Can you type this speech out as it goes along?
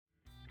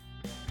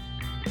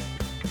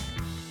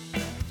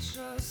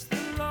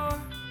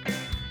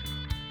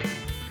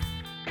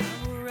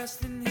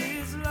rest in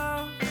His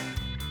love.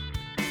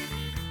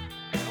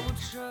 I will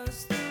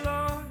trust the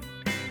Lord,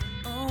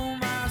 oh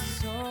my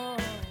soul.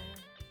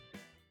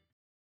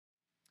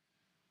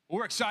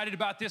 We're excited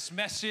about this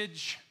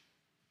message.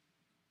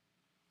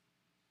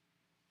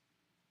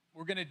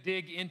 We're going to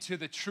dig into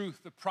the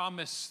truth, the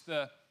promise,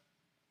 the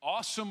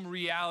awesome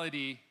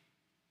reality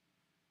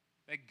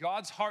that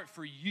God's heart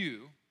for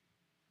you,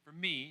 for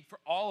me, for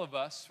all of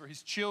us, for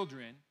His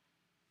children,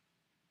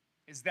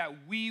 is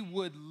that we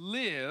would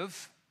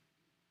live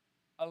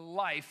a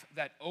life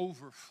that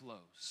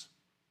overflows.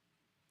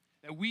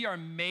 That we are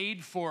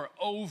made for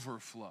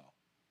overflow.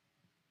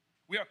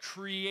 We are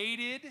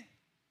created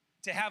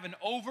to have an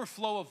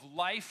overflow of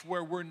life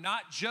where we're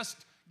not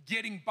just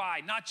getting by,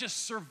 not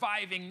just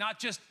surviving, not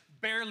just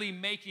barely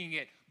making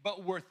it,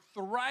 but we're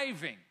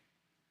thriving.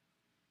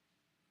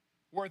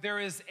 Where there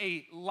is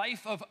a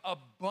life of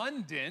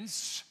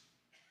abundance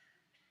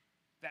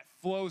that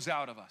flows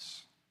out of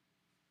us.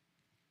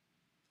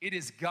 It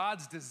is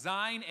God's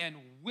design and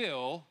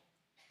will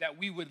that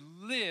we would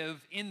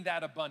live in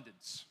that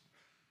abundance.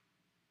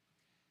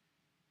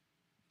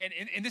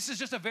 And this is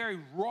just a very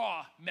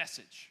raw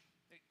message.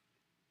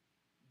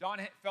 Dawn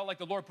felt like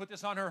the Lord put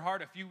this on her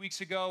heart a few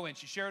weeks ago, and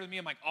she shared it with me.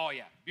 I'm like, oh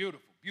yeah,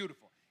 beautiful,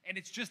 beautiful. And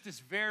it's just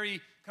this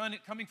very,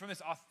 coming from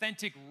this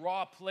authentic,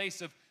 raw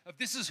place of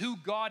this is who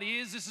God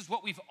is, this is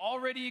what we've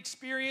already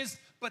experienced,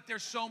 but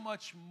there's so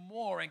much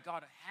more, and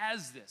God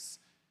has this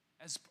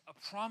as a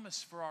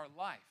promise for our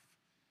life.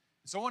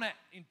 So I want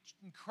to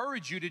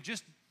encourage you to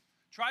just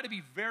try to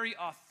be very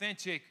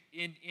authentic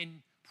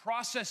in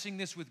processing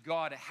this with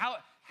God.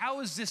 How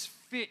does this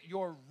fit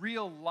your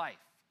real life?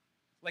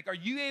 Like, are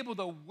you able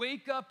to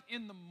wake up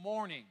in the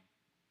morning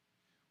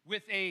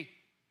with a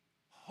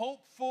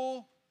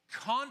hopeful,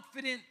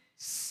 confident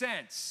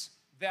sense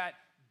that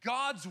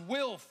God's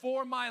will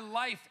for my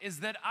life is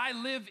that I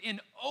live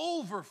in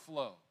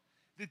overflow,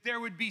 that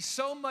there would be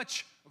so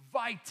much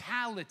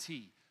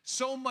vitality,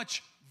 so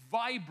much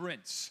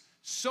vibrance,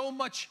 so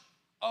much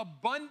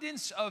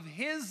abundance of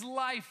His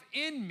life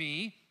in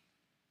me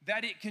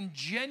that it can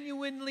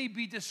genuinely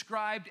be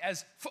described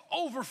as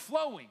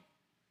overflowing.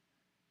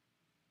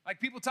 Like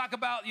people talk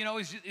about,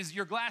 is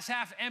your glass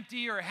half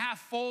empty or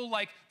half full?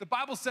 Like the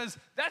Bible says,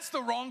 that's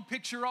the wrong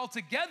picture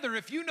altogether.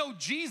 If you know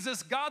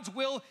Jesus, God's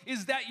will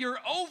is that you're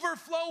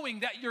overflowing,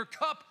 that your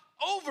cup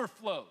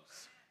overflows.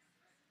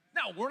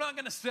 Now, we're not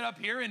going to sit up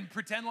here and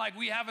pretend like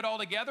we have it all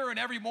together and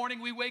every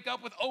morning we wake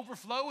up with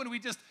overflow and we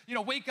just,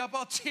 wake up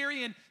all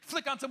cheery and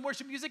flick on some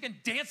worship music and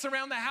dance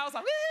around the house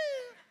like, woo!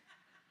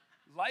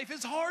 Life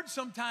is hard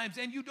sometimes,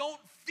 and you don't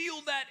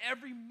feel that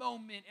every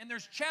moment, and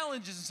there's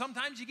challenges, and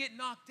sometimes you get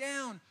knocked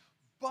down.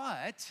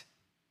 But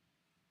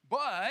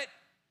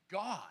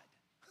God,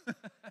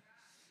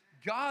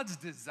 God's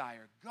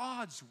desire,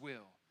 God's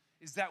will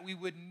is that we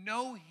would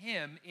know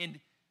Him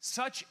in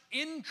such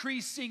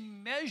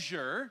increasing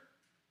measure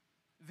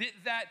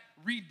that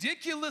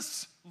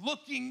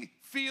ridiculous-looking,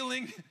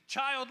 feeling,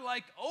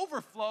 childlike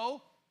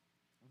overflow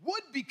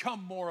would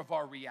become more of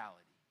our reality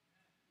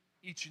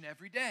each and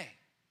every day.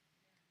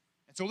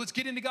 And so let's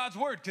get into God's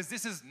word, because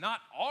this is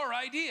not our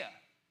idea.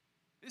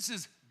 This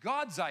is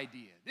God's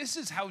idea. This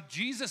is how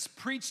Jesus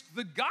preached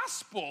the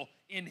gospel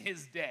in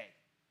His day.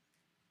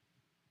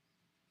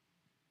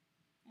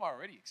 I'm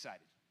already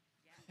excited.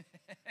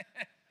 Yeah.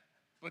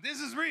 But this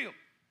is real.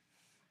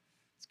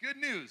 It's good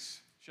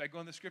news. Should I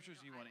go in the scriptures,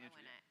 or do you want to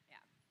introduce?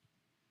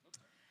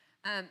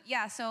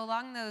 Yeah, so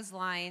along those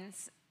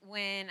lines,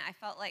 when I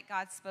felt like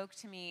God spoke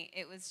to me,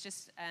 it was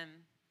just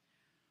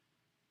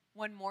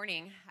one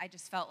morning, I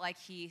just felt like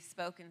He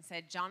spoke and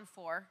said, John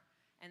 4,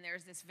 and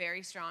there's this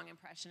very strong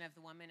impression of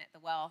the woman at the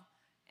well,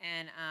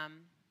 and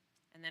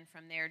then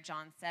from there,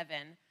 John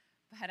 7.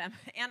 But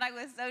and I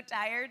was so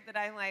tired that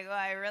I'm like, well,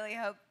 I really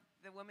hope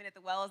the woman at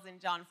the well is in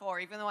John 4,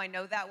 even though I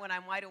know that when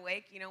I'm wide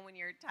awake, when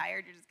you're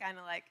tired, you're just kind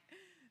of like,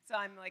 so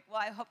I'm like,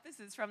 well, I hope this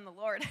is from the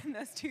Lord, and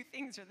those two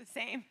things are the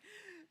same.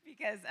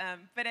 Because,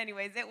 but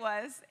anyways, it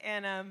was,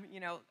 and,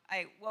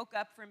 I woke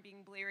up from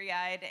being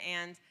bleary-eyed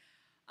and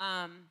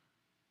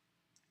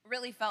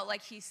really felt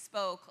like He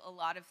spoke a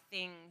lot of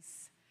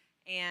things,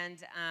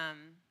 and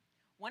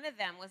one of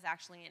them was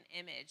actually an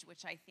image,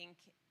 which I think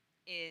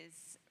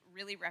is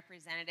really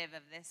representative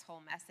of this whole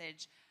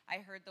message. I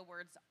heard the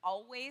words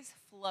always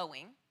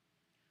flowing,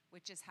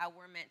 which is how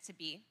we're meant to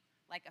be,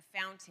 like a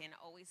fountain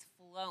always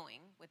flowing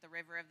with the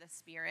river of the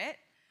Spirit.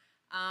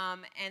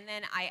 And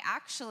then I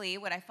actually,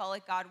 what I felt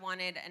like God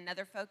wanted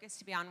another focus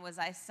to be on was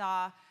I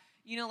saw,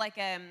 like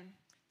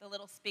the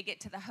little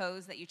spigot to the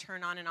hose that you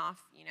turn on and off,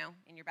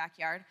 in your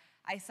backyard.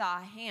 I saw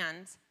a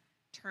hand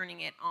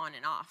turning it on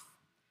and off.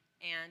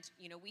 And,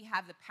 we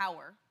have the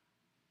power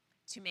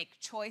to make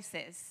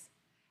choices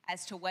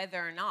as to whether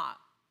or not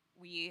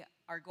we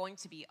are going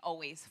to be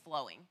always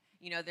flowing.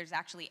 There's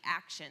actually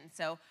action.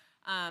 So,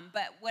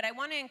 but what I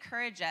want to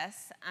encourage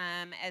us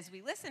as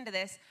we listen to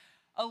this,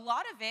 a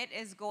lot of it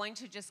is going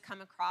to just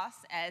come across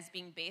as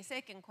being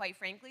basic, and quite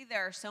frankly,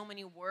 there are so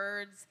many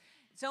words,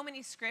 so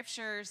many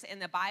scriptures in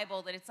the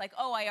Bible that it's like,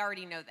 oh, I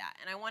already know that.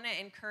 And I want to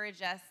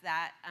encourage us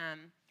that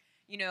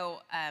You know,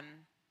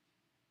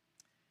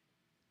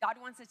 God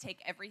wants to take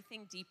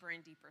everything deeper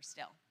and deeper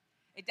still.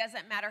 It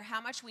doesn't matter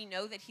how much we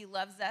know that he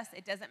loves us.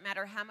 It doesn't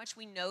matter how much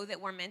we know that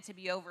we're meant to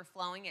be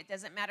overflowing. It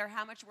doesn't matter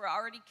how much we're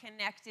already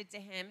connected to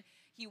him.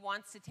 He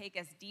wants to take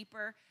us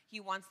deeper. He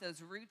wants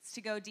those roots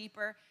to go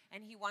deeper,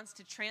 and he wants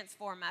to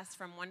transform us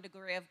from one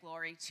degree of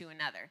glory to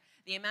another.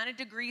 The amount of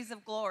degrees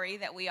of glory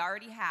that we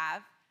already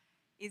have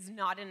is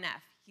not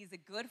enough. He's a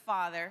good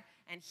father,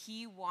 and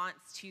he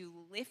wants to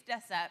lift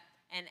us up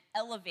and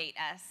elevate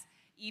us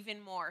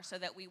even more so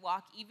that we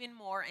walk even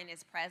more in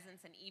his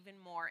presence and even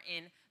more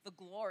in the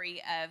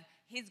glory of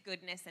his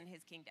goodness and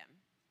his kingdom.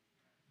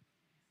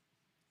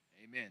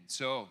 Amen.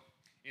 So,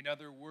 in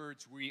other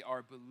words, we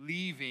are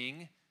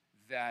believing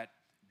that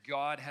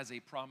God has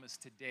a promise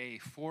today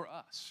for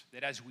us,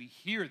 that as we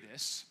hear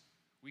this,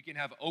 we can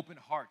have open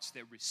hearts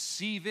that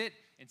receive it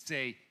and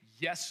say,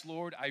 yes,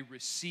 Lord, I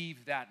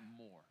receive that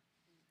more.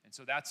 And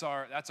so that's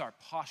our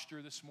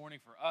posture this morning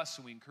for us,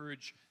 and we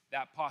encourage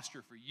that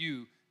posture for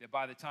you, that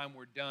by the time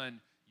we're done,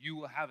 you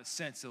will have a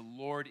sense the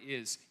Lord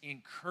is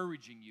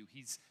encouraging you.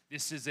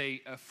 This is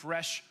a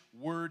fresh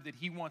word that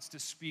he wants to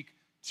speak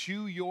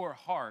to your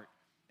heart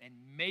and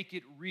make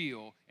it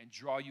real and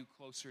draw you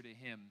closer to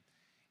him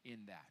in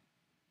that.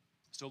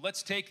 So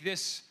let's take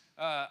this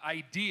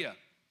idea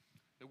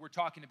that we're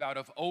talking about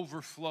of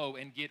overflow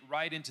and get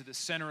right into the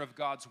center of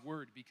God's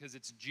word, because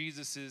it's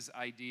Jesus's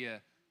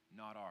idea,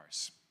 not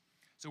ours.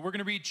 So we're going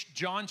to read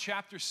John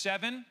chapter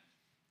 7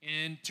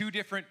 in two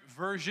different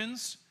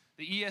versions,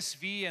 the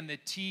ESV and the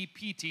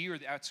TPT, or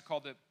that's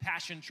called the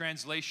Passion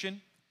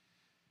Translation.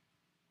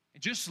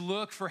 And just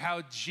look for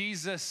how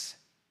Jesus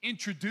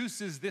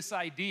introduces this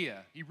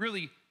idea. He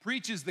really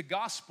preaches the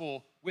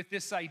gospel with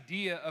this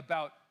idea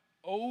about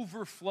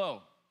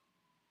overflow,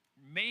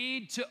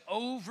 made to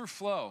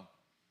overflow.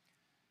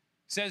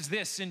 It says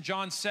this in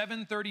John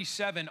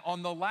 7:37,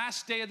 on the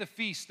last day of the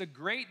feast, the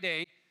great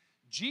day,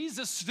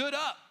 Jesus stood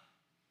up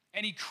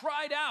and he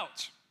cried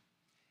out,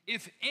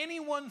 if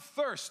anyone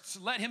thirsts,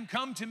 let him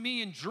come to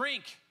me and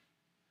drink.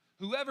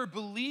 Whoever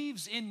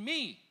believes in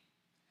me,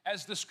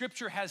 as the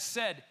scripture has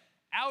said,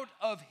 out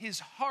of his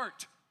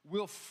heart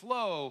will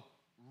flow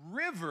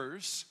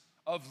rivers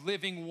of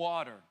living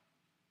water.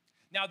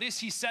 Now this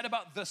he said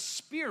about the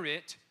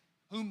Spirit,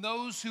 whom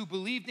those who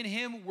believed in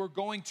him were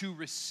going to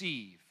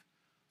receive.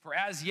 For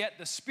as yet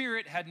the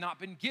Spirit had not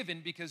been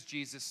given because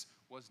Jesus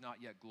was not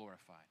yet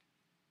glorified.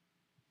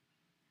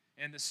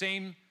 And the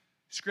same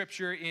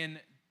scripture in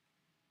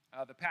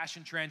the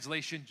Passion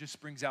Translation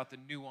just brings out the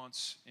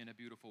nuance in a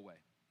beautiful way.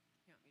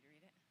 You want me to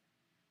read it?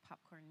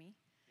 Popcorn me?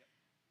 Yep.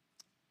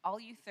 All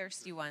you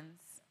thirsty ones,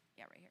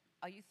 right here.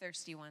 All you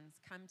thirsty ones,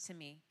 come to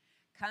me.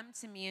 Come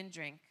to me and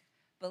drink.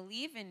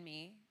 Believe in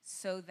me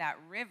so that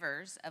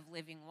rivers of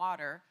living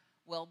water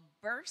will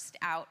burst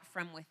out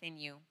from within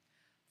you,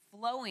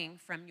 flowing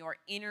from your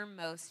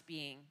innermost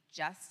being,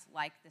 just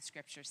like the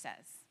scripture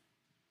says.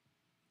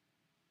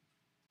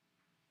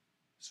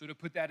 So to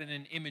put that in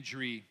an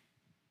imagery,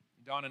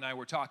 Dawn and I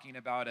were talking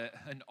about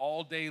an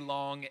all-day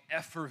long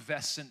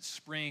effervescent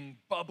spring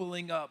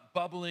bubbling up,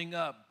 bubbling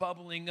up,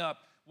 bubbling up.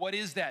 What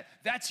is that?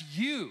 That's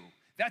you.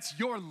 That's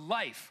your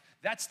life.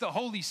 That's the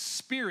Holy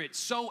Spirit,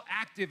 so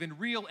active and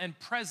real and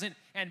present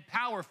and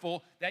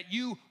powerful that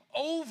you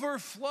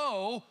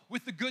overflow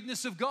with the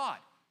goodness of God.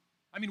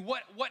 I mean,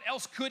 what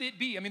else could it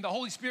be? I mean, the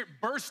Holy Spirit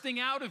bursting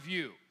out of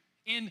you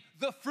in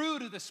the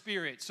fruit of the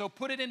Spirit. So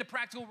put it into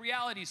practical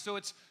reality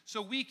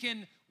so we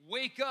can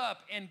wake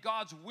up, and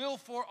God's will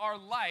for our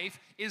life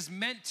is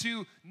meant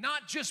to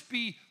not just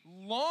be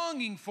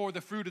longing for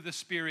the fruit of the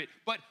Spirit,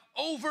 but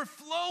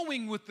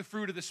overflowing with the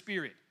fruit of the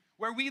Spirit.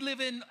 Where we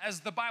live in, as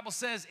the Bible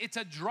says, it's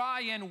a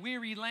dry and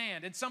weary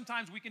land. And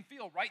sometimes we can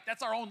feel, right?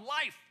 That's our own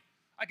life.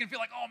 I can feel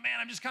like, oh man,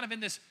 I'm just kind of in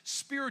this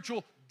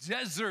spiritual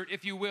desert,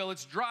 if you will.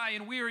 It's dry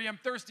and weary. I'm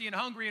thirsty and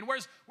hungry. And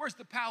where's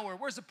the power?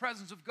 Where's the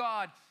presence of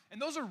God?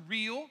 And those are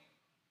real,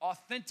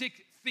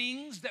 authentic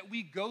things that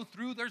we go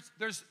through.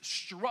 There's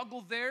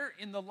struggle there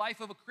in the life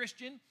of a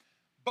Christian.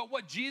 But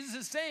what Jesus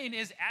is saying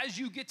is, as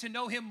you get to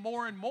know him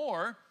more and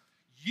more,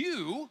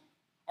 you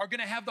are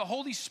going to have the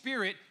Holy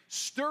Spirit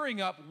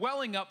stirring up,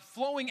 welling up,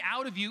 flowing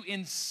out of you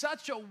in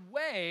such a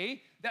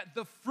way that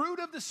the fruit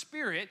of the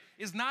Spirit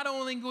is not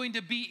only going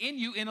to be in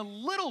you in a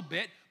little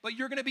bit, but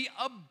you're going to be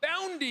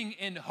abounding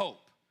in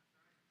hope,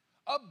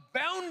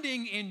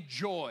 abounding in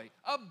joy,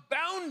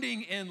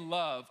 abounding in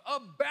love,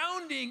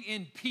 abounding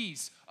in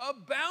peace,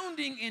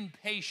 abounding in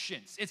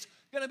patience. It's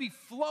going to be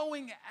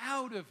flowing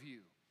out of you.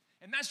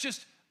 And that's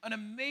just an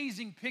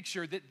amazing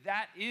picture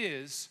that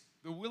is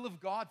the will of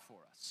God for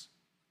us.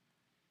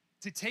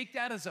 To take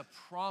that as a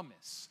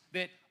promise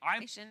that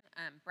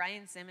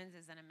Brian Simmons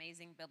is an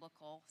amazing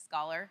biblical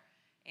scholar,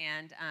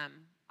 and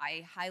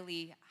I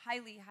highly,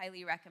 highly,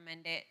 highly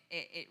recommend it.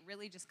 It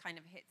really just kind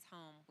of hits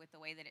home with the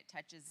way that it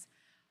touches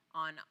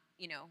on,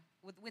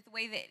 with the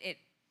way that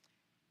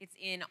it's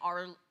in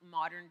our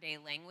modern day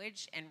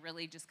language, and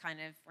really just kind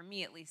of, for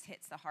me at least,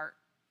 hits the heart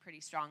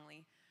pretty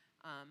strongly.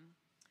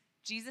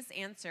 Jesus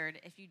answered,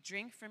 if you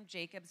drink from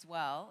Jacob's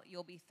well,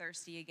 you'll be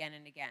thirsty again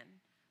and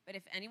again. But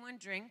if anyone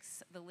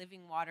drinks the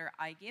living water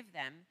I give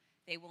them,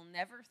 they will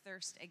never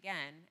thirst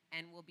again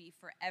and will be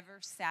forever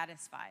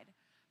satisfied.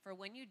 For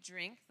when you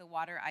drink the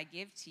water I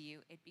give to you,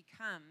 it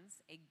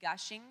becomes a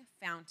gushing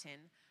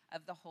fountain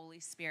of the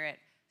Holy Spirit,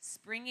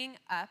 springing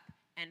up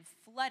and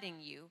flooding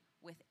you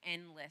with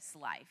endless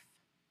life.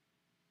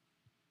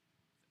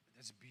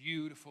 That's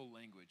beautiful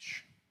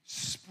language.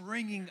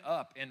 Springing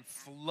up and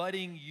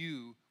flooding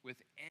you with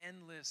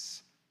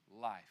endless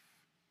life.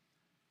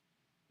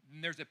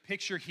 And there's a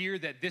picture here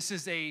that this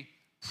is a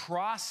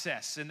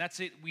process, and that's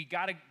it. We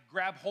got to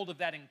grab hold of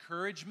that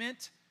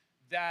encouragement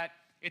that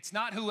it's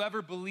not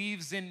whoever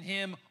believes in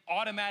him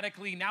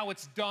automatically, now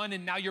it's done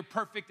and now you're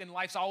perfect and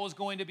life's always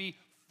going to be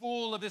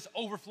full of this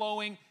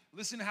overflowing.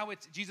 Listen to how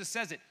Jesus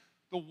says it.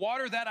 The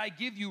water that I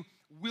give you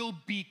will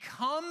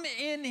become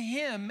in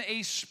him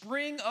a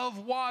spring of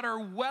water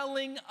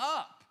welling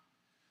up.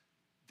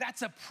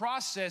 That's a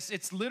process.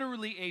 It's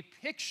literally a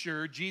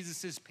picture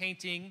Jesus is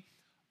painting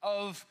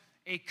of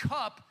a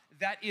cup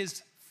that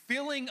is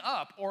filling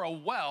up, or a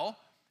well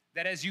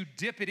that as you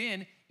dip it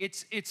in,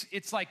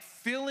 it's like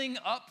filling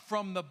up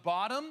from the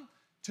bottom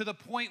to the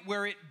point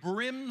where it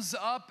brims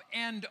up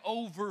and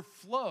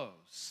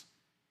overflows.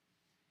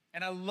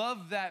 And I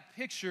love that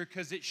picture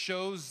because it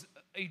shows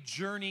a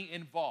journey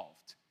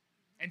involved.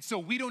 And so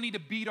we don't need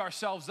to beat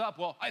ourselves up.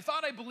 Well, I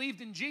thought I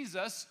believed in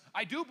Jesus.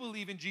 I do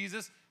believe in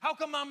Jesus. How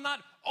come I'm not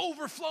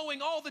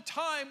overflowing all the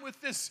time with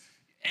this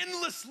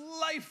endless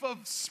life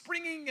of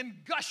springing and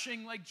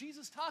gushing like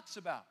Jesus talks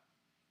about?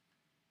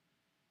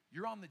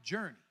 You're on the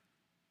journey.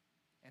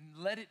 And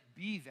let it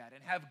be that.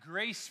 And have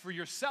grace for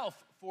yourself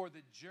for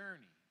the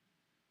journey.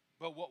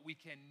 But what we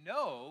can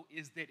know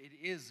is that it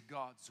is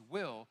God's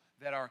will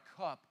that our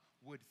cup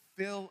would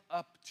fill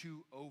up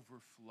to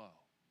overflow.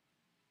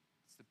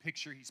 It's the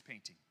picture he's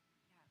painting.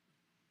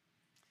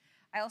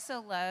 I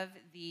also love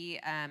the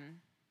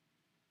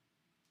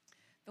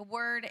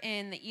word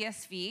in the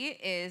ESV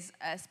is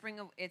a spring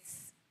of,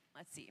 let's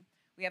see.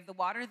 We have the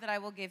water that I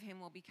will give him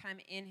will become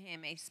in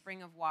him a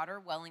spring of water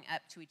welling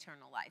up to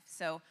eternal life.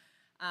 So,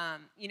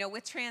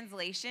 with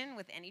translation,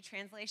 with any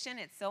translation,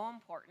 it's so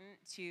important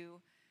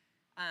to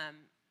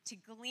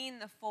glean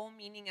the full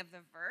meaning of the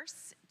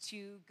verse,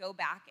 to go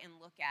back and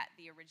look at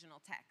the original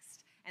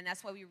text. And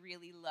that's why we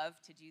really love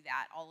to do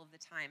that all of the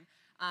time.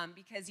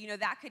 Because,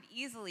 that could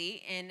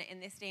easily, in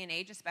this day and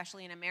age,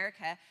 especially in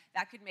America,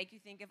 that could make you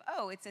think of,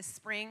 oh, it's a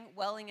spring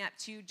welling up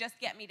to just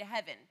get me to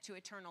heaven, to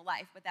eternal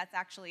life. But that's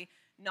actually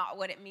not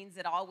what it means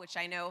at all, which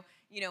I know,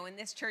 in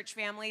this church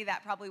family,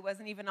 that probably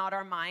wasn't even on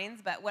our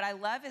minds. But what I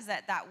love is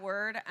that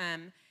word,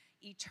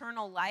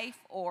 eternal life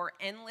or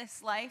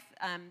endless life.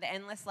 The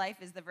endless life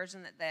is the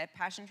version that the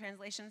Passion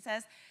Translation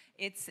says.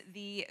 It's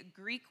the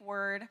Greek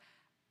word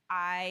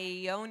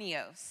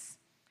aionios.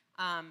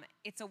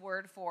 It's a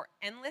word for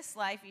endless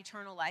life,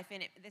 eternal life,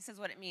 and this is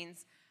what it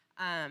means.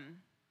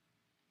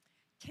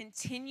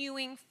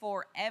 Continuing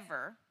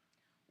forever,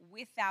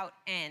 without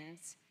end,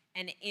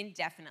 and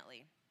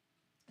indefinitely.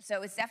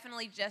 So it's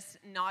definitely just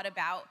not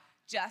about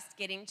just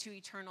getting to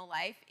eternal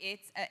life. It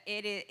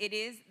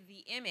is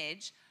the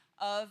image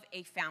of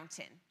a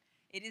fountain.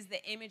 It is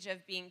the image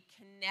of being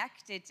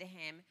connected to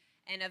him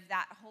and of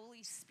that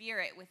Holy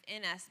Spirit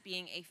within us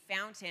being a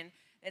fountain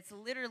that's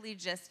literally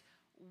just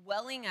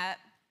welling up,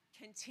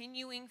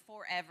 continuing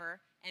forever,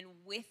 and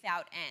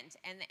without end,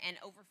 and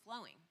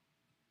overflowing.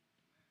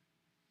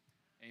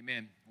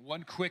 Amen.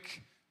 One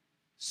quick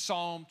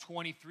Psalm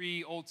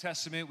 23, Old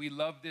Testament. We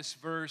love this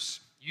verse.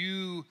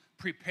 You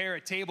prepare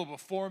a table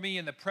before me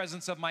in the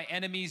presence of my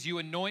enemies. You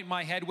anoint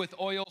my head with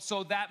oil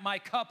so that my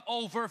cup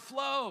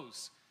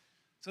overflows.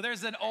 So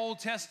there's an Old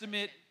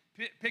Testament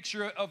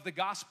picture of the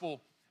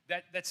gospel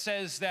that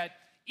says that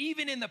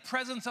even in the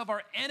presence of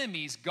our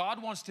enemies,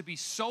 God wants to be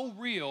so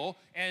real,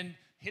 and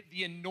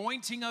the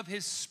anointing of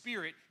his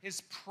Spirit,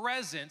 his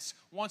presence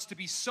wants to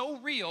be so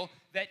real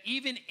that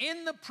even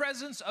in the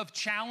presence of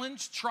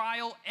challenge,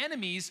 trial,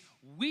 enemies,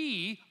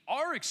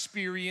 our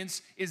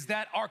experience is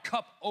that our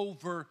cup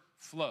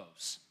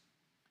overflows.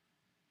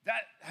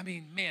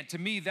 To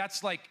me,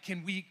 that's like,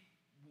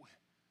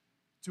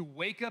 to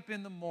wake up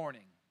in the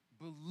morning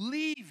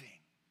believing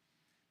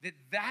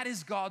that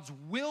is God's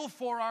will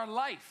for our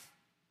life.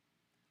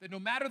 That no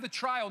matter the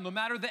trial, no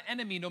matter the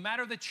enemy, no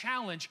matter the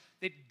challenge,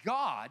 that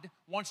God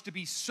wants to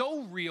be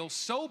so real,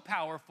 so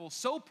powerful,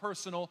 so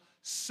personal,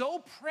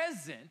 so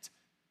present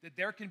that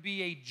there can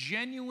be a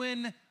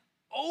genuine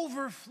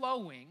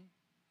overflowing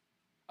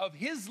of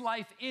his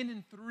life in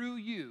and through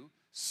you,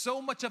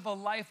 so much of a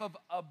life of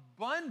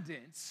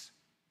abundance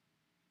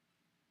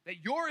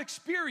that your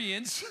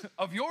experience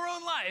of your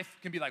own life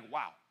can be like,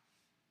 wow,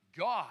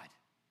 God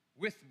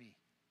with me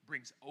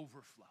brings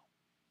overflow.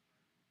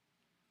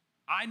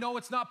 I know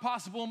it's not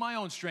possible in my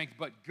own strength,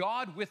 but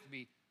God with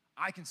me,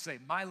 I can say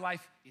my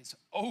life is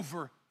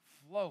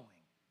overflowing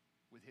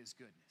with his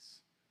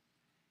goodness.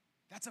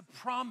 That's a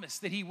promise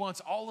that he wants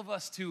all of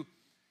us to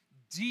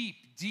deep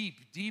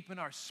in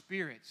our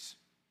spirits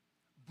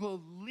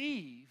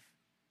believe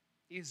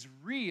is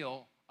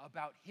real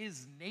about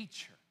his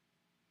nature.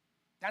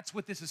 That's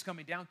what this is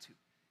coming down to.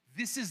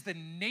 This is the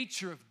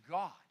nature of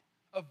God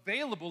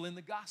available in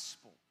the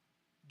gospel.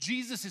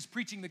 Jesus is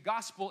preaching the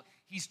gospel.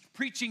 He's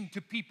preaching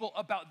to people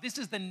about this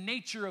is the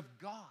nature of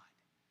God.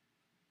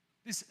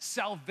 This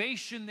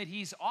salvation that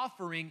he's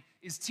offering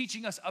is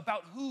teaching us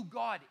about who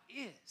God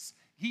is.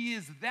 He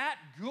is that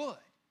good,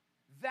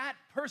 that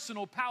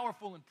personal,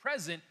 powerful, and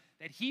present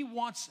that he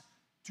wants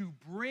to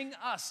bring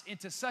us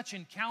into such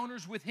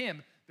encounters with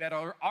him that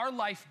our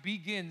life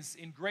begins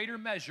in greater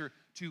measure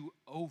to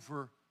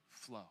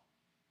overflow.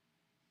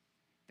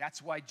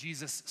 That's why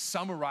Jesus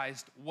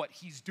summarized what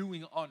he's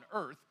doing on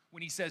earth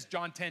when he says,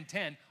 John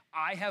 10:10,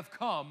 I have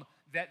come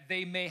that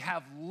they may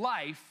have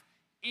life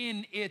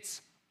in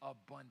its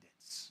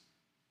abundance,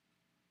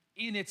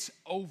 in its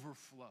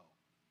overflow.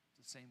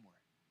 It's the same word.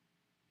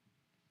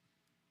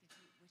 Which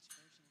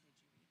version did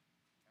you read? I read ESV.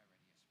 Oh, you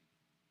did?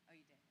 I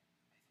think for time's sake,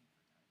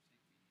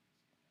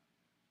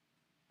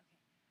 we need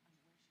to skip down there.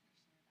 Okay. Where should I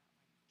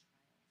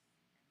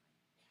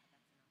share about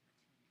trials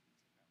and how that's an opportunity to grow? I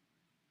would say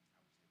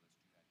let's do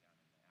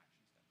that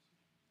down in the action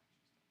steps.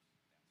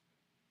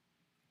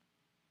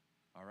 That's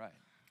good. All right.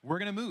 We're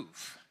going to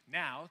move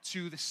now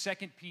to the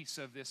second piece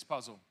of this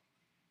puzzle,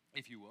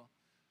 if you will.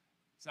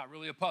 It's not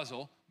really a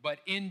puzzle, but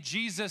in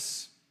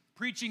Jesus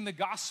preaching the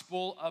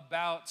gospel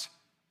about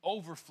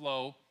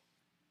overflow,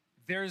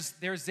 there's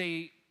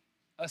a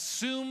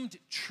assumed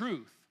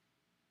truth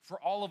for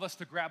all of us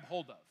to grab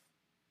hold of.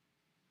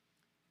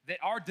 That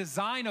our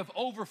design of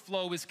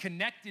overflow is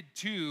connected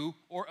to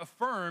or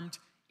affirmed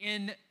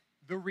in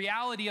the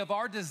reality of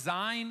our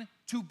design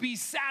to be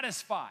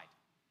satisfied.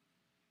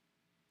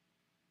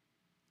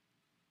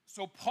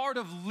 So part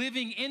of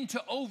living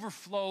into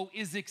overflow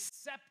is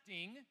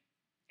accepting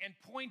and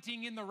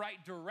pointing in the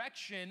right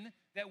direction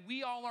that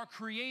we all are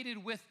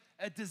created with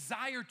a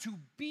desire to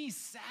be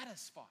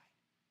satisfied.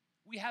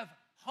 We have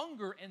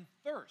hunger and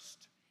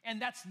thirst,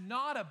 and that's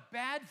not a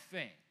bad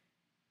thing.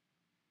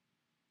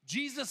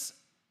 Jesus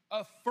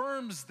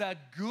affirms the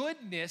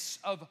goodness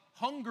of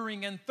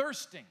hungering and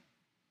thirsting.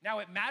 Now,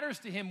 it matters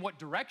to him what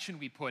direction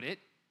we put it.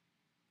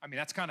 I mean,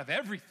 that's kind of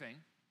everything.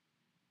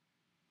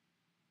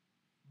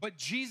 But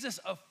Jesus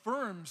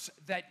affirms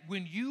that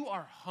when you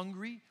are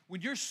hungry, when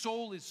your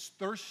soul is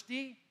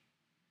thirsty,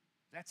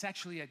 that's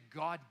actually a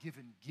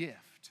God-given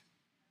gift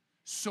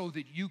so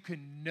that you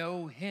can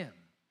know him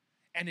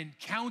and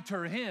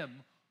encounter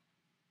him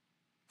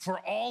for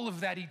all of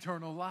that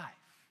eternal life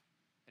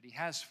that he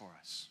has for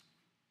us.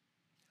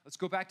 Let's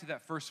go back to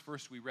that first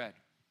verse we read.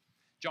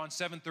 John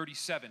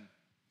 7:37.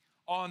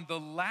 On the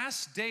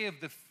last day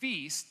of the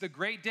feast, the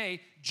great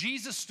day,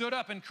 Jesus stood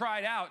up and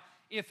cried out,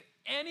 if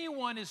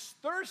anyone is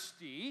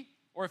thirsty,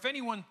 or if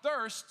anyone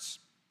thirsts,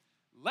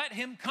 let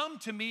him come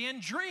to me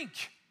and drink.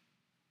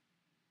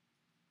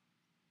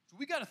 So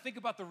we got to think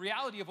about the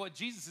reality of what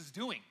Jesus is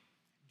doing.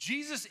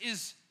 Jesus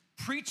is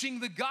preaching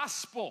the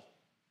gospel.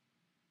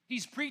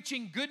 He's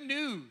preaching good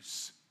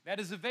news that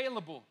is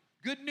available,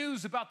 good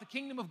news about the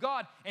kingdom of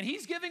God, and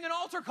he's giving an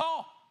altar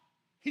call.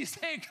 He's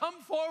saying,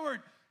 come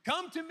forward,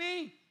 come to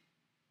me.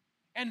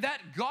 And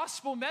that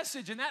gospel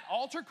message and that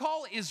altar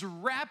call is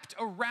wrapped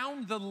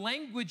around the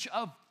language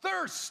of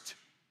thirst.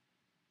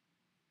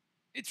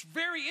 It's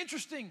very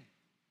interesting.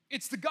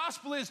 It's the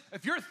gospel is,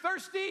 if you're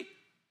thirsty,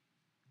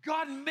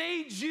 God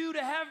made you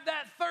to have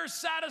that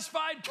thirst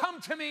satisfied. Come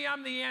to me,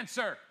 I'm the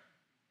answer.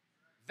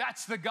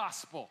 That's the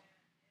gospel.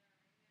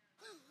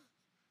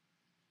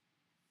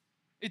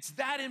 It's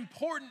that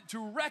important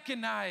to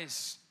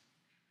recognize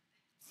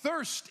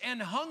thirst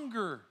and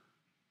hunger.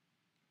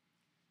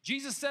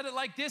 Jesus said it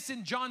like this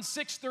in John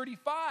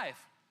 6:35.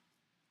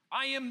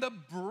 I am the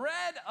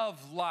bread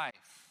of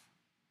life.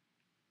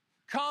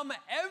 Come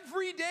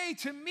every day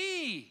to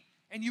me,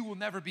 and you will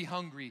never be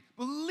hungry.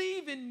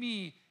 Believe in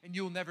me, and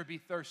you will never be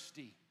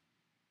thirsty.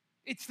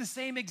 It's the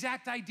same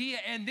exact idea,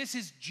 and this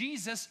is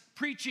Jesus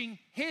preaching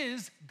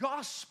his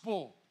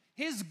gospel.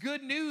 His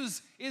good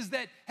news is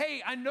that,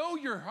 hey, I know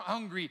you're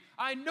hungry.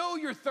 I know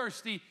you're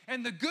thirsty,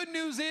 and the good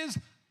news is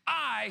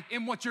I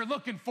am what you're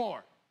looking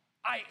for.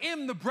 I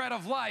am the bread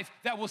of life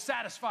that will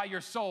satisfy your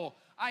soul.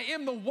 I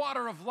am the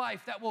water of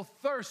life that will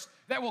thirst,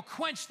 that will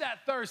quench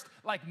that thirst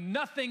like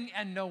nothing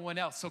and no one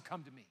else. So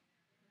come to me.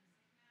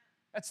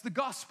 That's the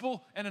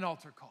gospel and an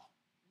altar call.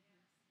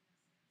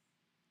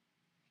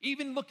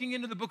 Even looking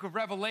into the book of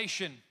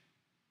Revelation,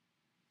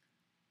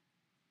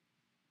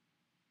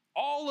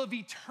 all of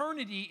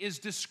eternity is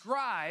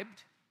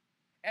described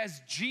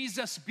as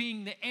Jesus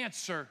being the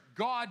answer,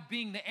 God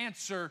being the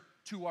answer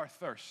to our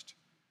thirst.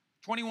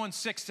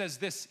 21:6 says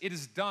this, it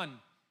is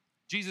done.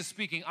 Jesus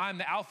speaking, I'm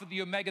the Alpha,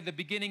 the Omega, the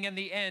beginning and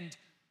the end.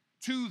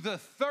 To the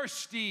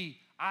thirsty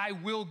I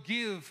will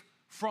give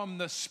from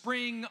the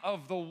spring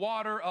of the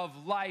water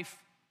of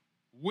life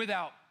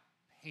without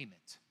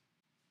payment.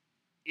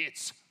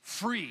 It's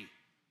free.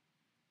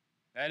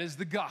 That is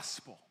the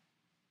gospel.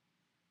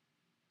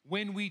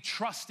 When we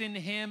trust in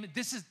him,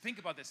 think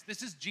about this.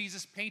 This is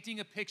Jesus painting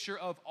a picture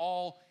of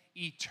all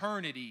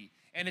eternity.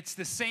 And it's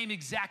the same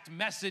exact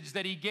message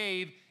that he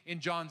gave in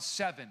John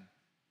 7.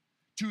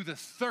 To the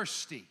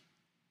thirsty,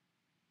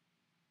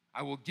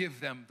 I will give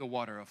them the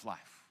water of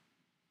life.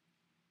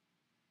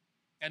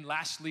 And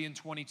lastly, in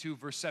 22,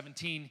 verse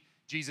 17,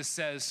 Jesus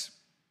says,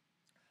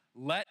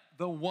 let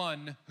the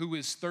one who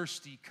is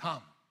thirsty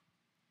come.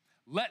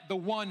 Let the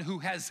one who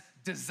has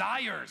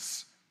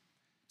desires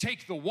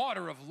take the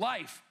water of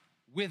life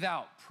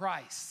without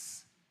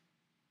price.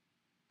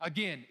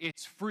 Again,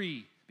 it's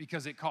free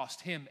because it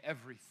cost him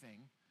everything.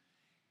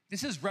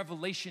 This is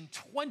Revelation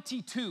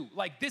 22.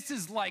 Like, this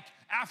is like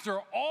after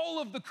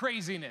all of the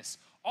craziness,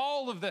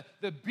 all of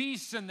the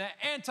beasts and the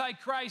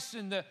Antichrist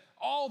and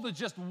all the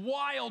just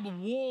wild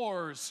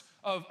wars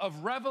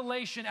of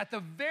Revelation at the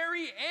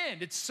very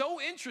end. It's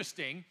so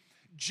interesting.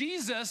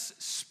 Jesus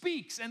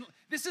speaks, and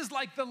this is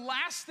like the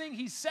last thing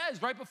he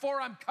says right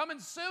before I'm coming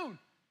soon.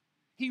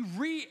 He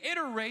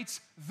reiterates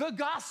the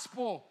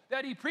gospel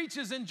that he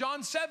preaches in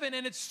John 7,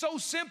 and it's so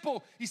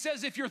simple. He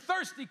says, if you're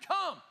thirsty,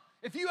 come.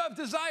 If you have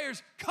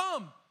desires,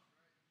 come.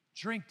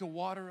 Drink the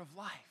water of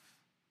life.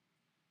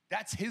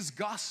 That's his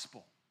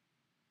gospel.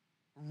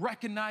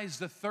 Recognize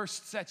the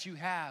thirsts that you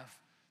have,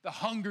 the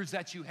hungers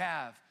that you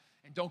have,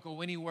 and don't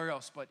go anywhere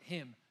else but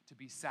him to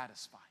be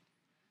satisfied.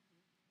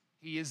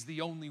 He is the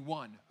only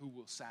one who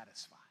will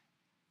satisfy.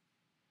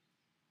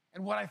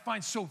 And what I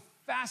find so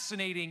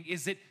fascinating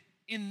is that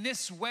in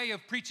this way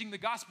of preaching the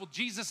gospel,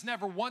 Jesus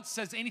never once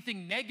says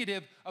anything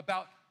negative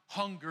about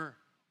hunger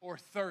or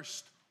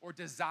thirst or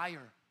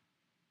desire.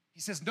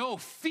 He says, no,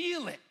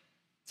 feel it,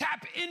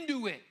 tap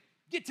into it,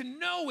 get to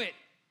know it,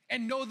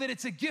 and know that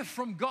it's a gift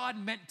from God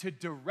meant to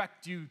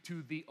direct you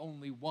to the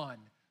only one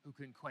who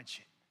can quench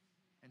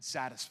it and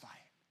satisfy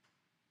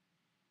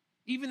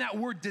it. Even that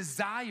word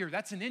desire,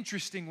 that's an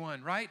interesting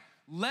one, right?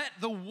 Let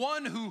the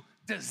one who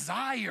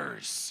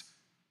desires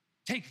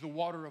take the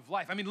water of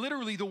life. I mean,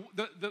 literally,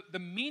 the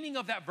meaning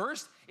of that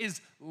verse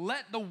is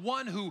let the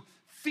one who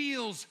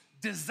feels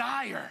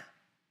desire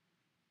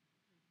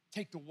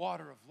take the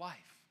water of life.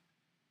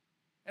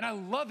 And I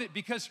love it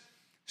because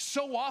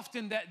so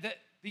often that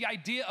the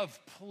idea of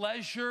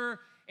pleasure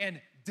and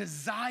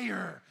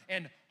desire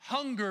and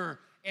hunger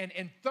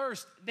and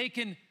thirst, they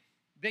can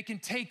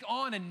take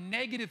on a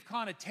negative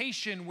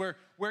connotation where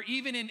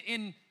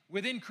even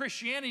within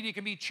Christianity, it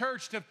can be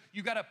churched of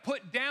you got to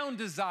put down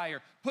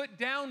desire, put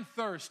down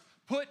thirst,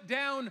 put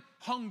down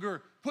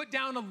hunger, put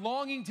down a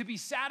longing to be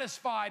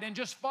satisfied and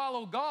just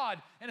follow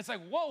God. And it's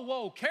like,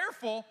 whoa,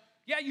 careful.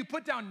 Yeah, you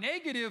put down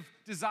negative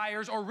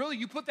desires, or really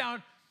you put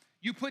down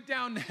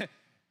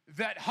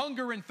that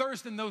hunger and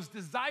thirst and those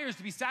desires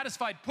to be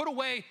satisfied. Put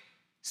away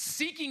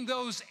seeking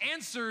those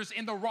answers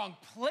in the wrong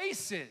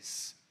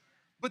places.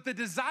 But the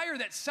desire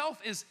that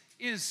self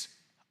is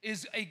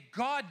a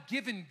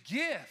God-given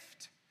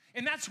gift.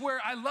 And that's where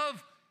I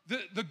love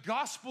the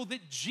gospel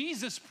that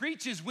Jesus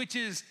preaches, which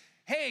is,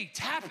 hey,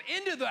 tap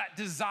into that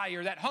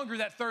desire, that hunger,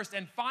 that thirst,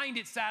 and find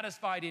it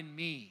satisfied in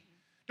me.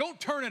 Don't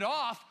turn it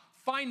off.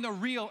 Find the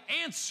real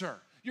answer.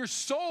 Your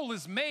soul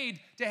is made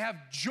to have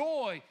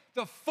joy,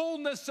 the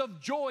fullness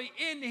of joy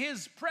in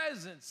his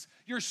presence.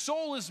 Your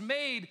soul is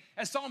made,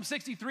 as Psalm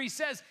 63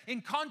 says,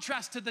 in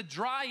contrast to the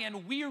dry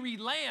and weary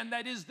land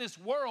that is this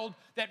world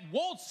that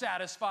won't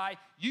satisfy.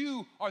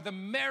 You are the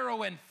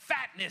marrow and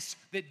fatness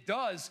that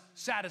does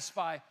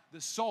satisfy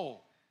the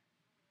soul.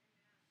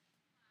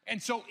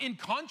 And so in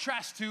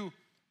contrast to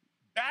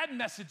bad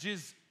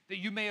messages that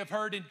you may have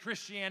heard in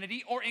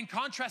Christianity, or in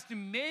contrast to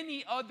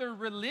many other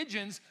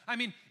religions, I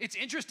mean, it's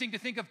interesting to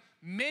think of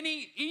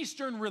many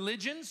Eastern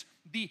religions,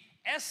 the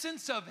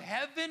essence of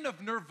heaven,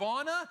 of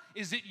nirvana,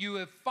 is that you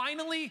have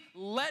finally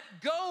let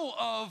go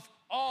of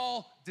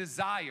all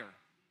desire.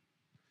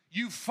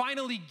 You've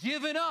finally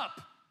given up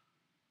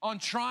on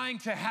trying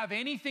to have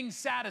anything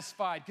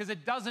satisfied because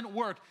it doesn't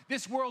work.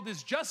 This world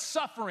is just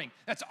suffering.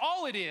 That's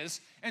all it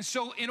is. And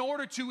so in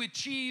order to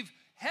achieve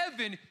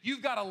heaven,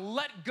 you've got to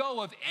let go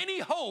of any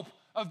hope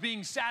of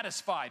being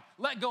satisfied.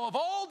 Let go of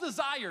all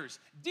desires.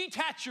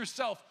 Detach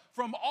yourself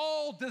from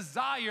all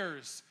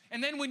desires.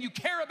 And then when you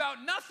care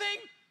about nothing,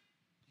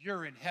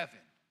 you're in heaven.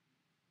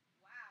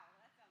 Wow,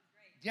 that sounds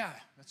great. Yeah,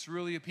 that's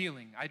really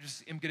appealing. I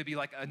just am going to be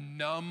like a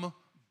numb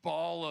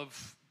ball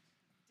of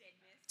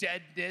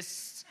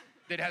deadness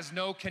that has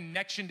no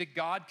connection to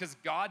God because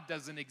God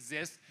doesn't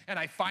exist. And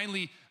I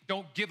finally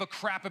don't give a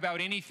crap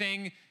about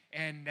anything.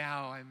 And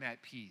now I'm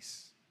at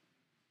peace.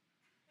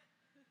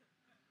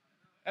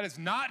 That is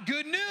not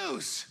good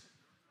news.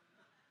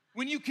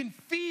 When you can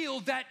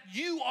feel that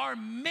you are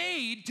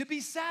made to be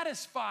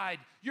satisfied.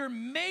 You're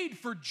made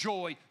for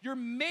joy. You're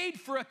made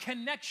for a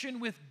connection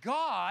with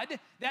God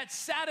that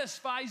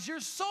satisfies your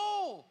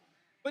soul.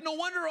 But no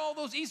wonder all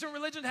those Eastern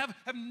religions have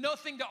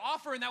nothing to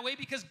offer in that way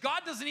because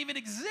God doesn't even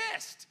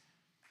exist.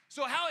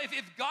 So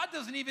if God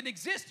doesn't even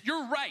exist,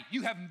 you're right.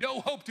 You have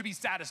no hope to be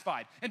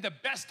satisfied. And the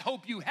best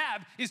hope you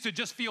have is to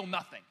just feel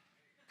nothing.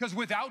 Because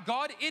without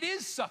God, it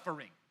is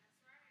suffering.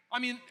 I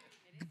mean,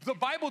 the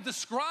Bible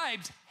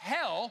describes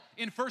hell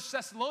in 1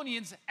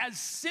 Thessalonians as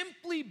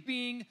simply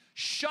being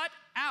shut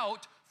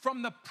out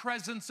from the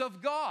presence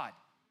of God.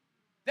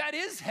 That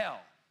is hell.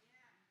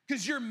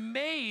 Because you're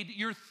made,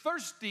 you're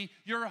thirsty,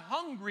 you're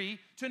hungry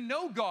to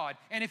know God.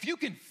 And if you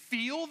can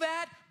feel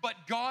that, but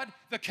God,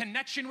 the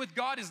connection with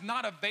God is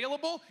not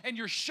available, and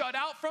you're shut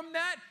out from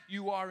that,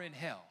 you are in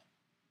hell.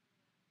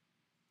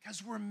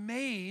 Because we're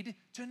made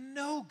to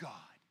know God.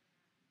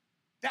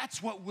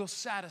 That's what will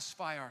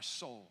satisfy our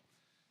soul.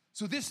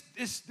 So this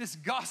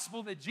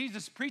gospel that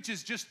Jesus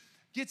preaches just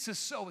gets us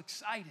so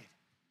excited.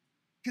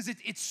 Because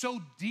it's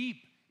so deep.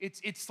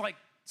 It's like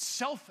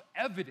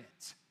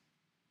self-evident.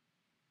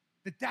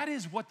 That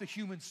is what the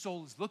human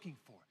soul is looking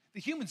for. The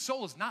human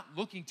soul is not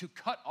looking to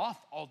cut off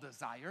all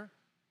desire.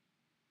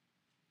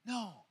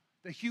 No,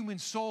 the human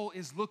soul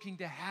is looking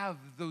to have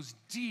those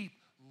deep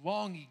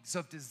longings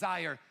of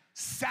desire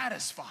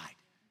satisfied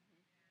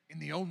in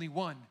the only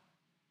one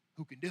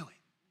who can do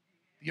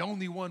it, the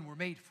only one we're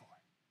made for.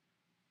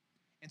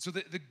 And so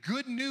the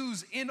good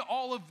news in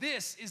all of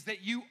this is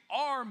that you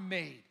are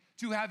made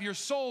to have your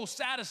soul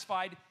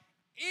satisfied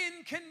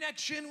in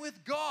connection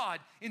with God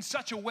in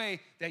such a way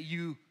that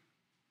you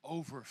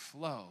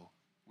overflow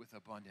with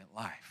abundant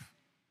life.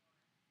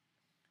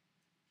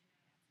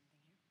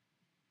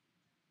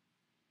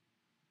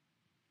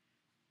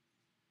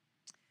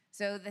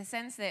 So the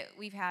sense that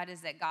we've had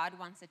is that God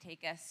wants to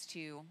take us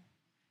to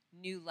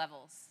new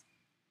levels.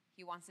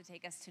 He wants to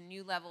take us to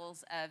new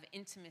levels of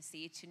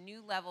intimacy, to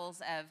new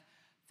levels of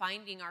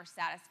finding our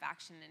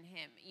satisfaction in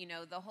him. You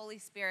know, the Holy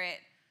Spirit,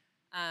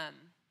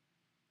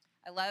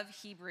 I love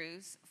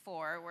Hebrews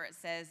 4, where it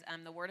says,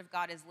 the word of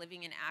God is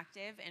living and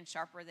active and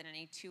sharper than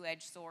any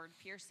two-edged sword,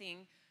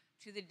 piercing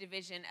to the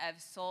division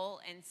of soul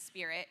and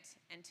spirit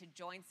and to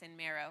joints and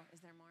marrow.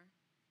 Is there more?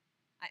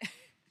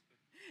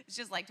 It's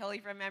just like totally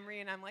from memory,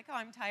 and I'm like, oh,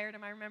 I'm tired.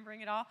 Am I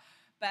remembering it all?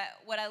 But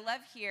what I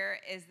love here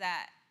is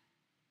that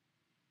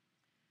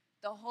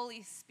the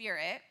Holy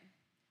Spirit,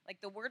 like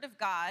the word of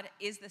God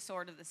is the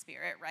sword of the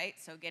Spirit, right?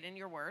 So get in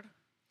your word.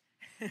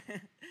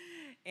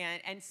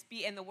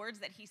 And the words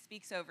that he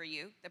speaks over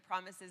you, the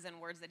promises and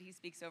words that he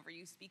speaks over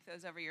you, speak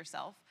those over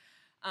yourself.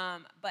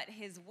 But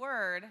his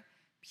word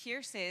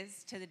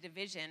pierces to the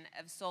division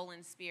of soul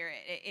and spirit.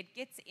 It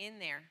gets in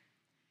there,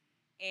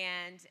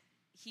 and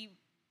he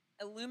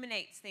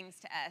illuminates things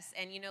to us.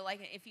 And, you know, like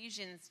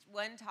Ephesians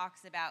 1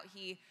 talks about,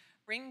 he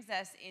brings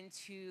us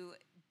into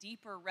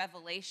deeper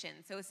revelation.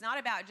 So it's not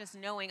about just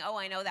knowing, oh,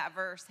 I know that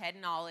verse, head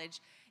knowledge.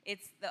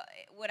 It's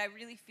what I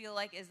really feel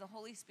like is the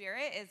Holy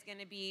Spirit is going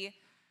to be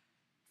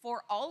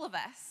for all of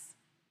us.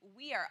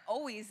 We are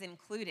always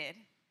included,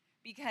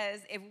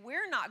 because if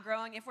we're not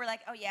growing, if we're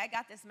like, oh yeah, I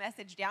got this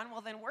message down,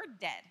 well then we're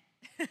dead.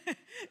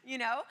 You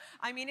know,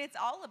 I mean, it's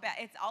all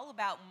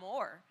about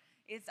more.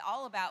 It's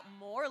all about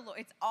more.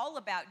 It's all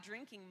about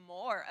drinking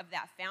more of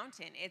that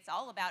fountain. It's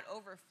all about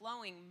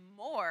overflowing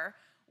more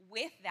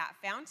with that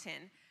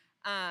fountain.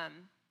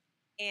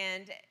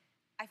 And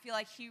I feel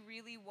like he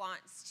really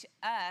wants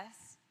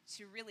us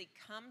to really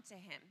come to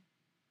him,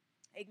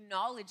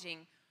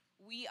 acknowledging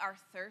we are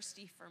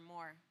thirsty for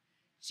more.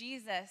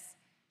 Jesus,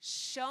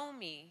 show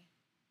me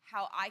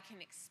how I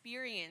can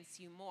experience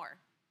you more.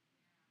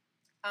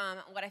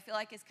 What I feel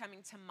like is coming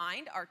to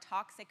mind are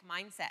toxic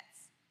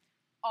mindsets.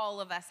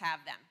 All of us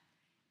have them.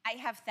 I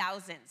have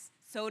thousands.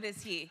 So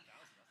does he.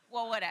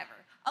 Well,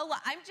 whatever.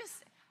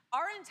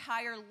 Our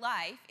entire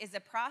life is a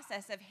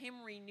process of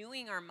him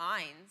renewing our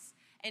minds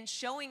and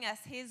showing us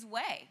his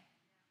way,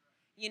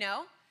 you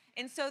know?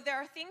 And so there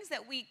are things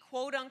that we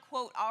quote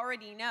unquote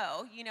already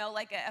know, you know,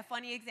 like a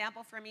funny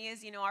example for me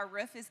is, you know, our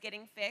roof is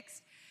getting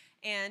fixed.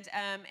 And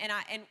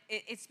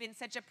it's been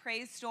such a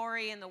praise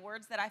story, and the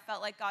words that I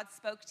felt like God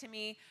spoke to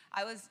me,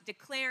 I was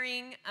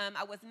declaring.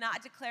 I was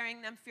not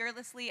declaring them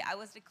fearlessly. I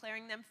was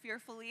declaring them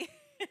fearfully,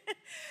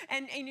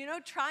 and you know,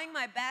 trying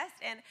my best.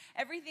 And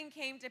everything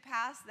came to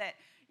pass that,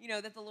 you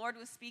know, that the Lord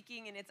was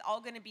speaking, and it's all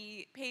going to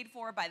be paid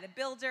for by the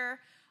builder.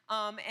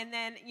 And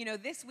then, you know,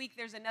 this week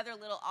there's another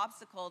little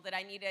obstacle that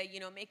I need to, you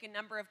know, make a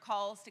number of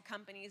calls to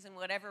companies and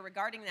whatever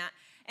regarding that.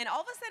 And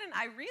all of a sudden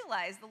I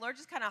realized the Lord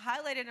just kind of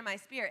highlighted in my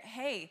spirit,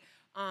 hey,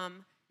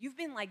 you've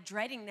been like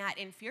dreading that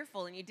and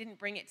fearful, and you didn't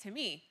bring it to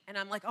me. And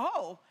I'm like,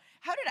 oh,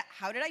 how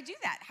did I do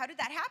that? How did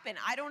that happen?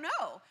 I don't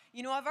know.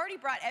 You know, I've already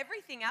brought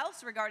everything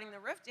else regarding the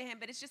roof to him,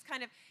 but it's just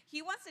kind of,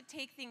 he wants to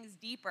take things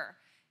deeper.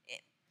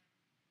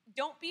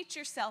 Don't beat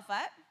yourself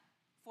up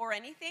for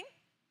anything.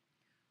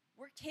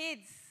 We're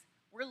kids.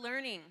 We're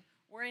learning.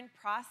 We're in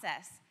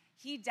process.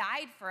 He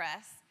died for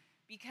us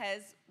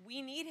because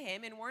we need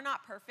him, and we're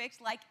not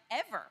perfect like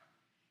ever.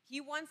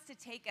 He wants to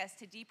take us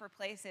to deeper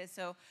places.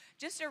 So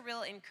just a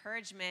real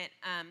encouragement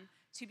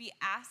to be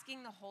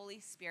asking the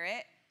Holy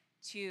Spirit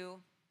to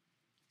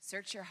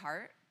search your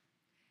heart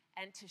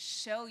and to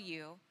show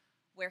you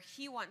where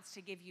he wants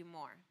to give you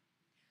more,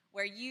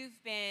 where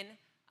you've been,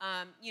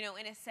 you know,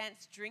 in a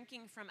sense,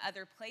 drinking from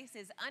other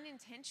places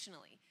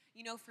unintentionally.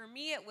 You know, for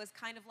me, it was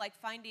kind of like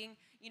finding,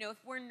 you know, if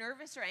we're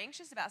nervous or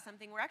anxious about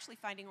something, we're actually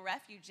finding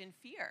refuge in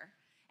fear.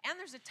 And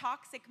there's a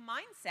toxic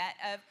mindset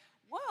of,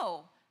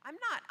 whoa, I'm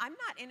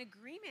not in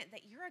agreement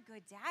that you're a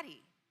good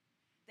daddy,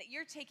 that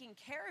you're taking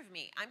care of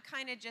me. I'm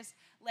kind of just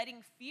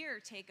letting fear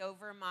take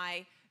over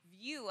my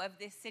view of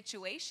this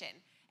situation.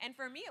 And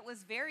for me, it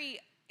was very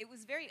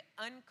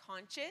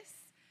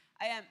unconscious.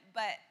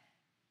 But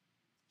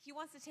he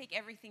wants to take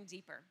everything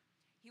deeper.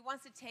 He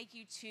wants to take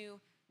you to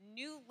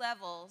new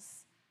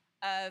levels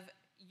of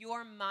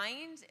your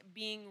mind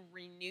being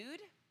renewed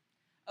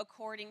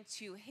according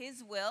to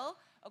his will,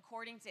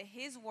 according to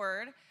his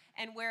word,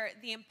 and where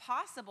the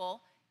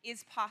impossible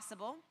is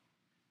possible.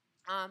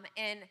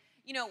 And,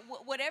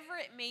 whatever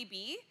it may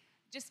be,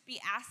 just be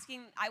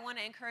asking. I want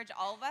to encourage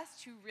all of us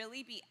to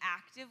really be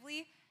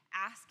actively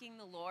asking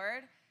the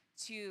Lord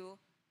to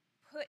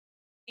put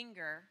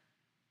finger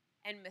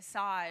and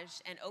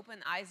massage and open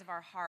the eyes of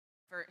our heart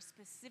for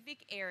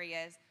specific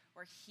areas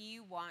where he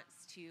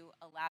wants to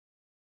allow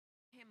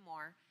him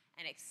more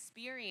and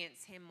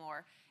experience him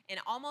more, and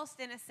almost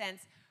in a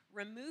sense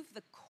remove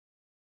the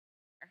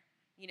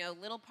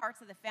little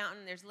parts of the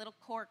fountain. There's little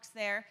corks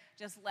there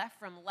just left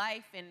from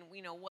life, and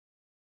what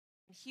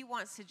he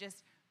wants to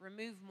just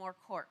remove more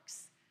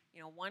corks,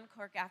 one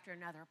cork after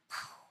another,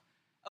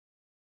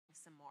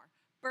 some more,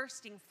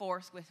 bursting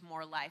forth with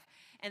more life.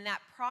 And that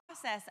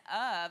process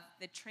of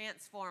the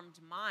transformed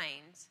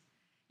mind,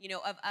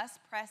 of us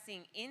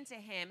pressing into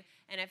him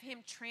and of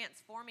him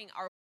transforming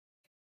our,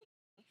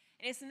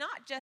 and it's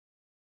not just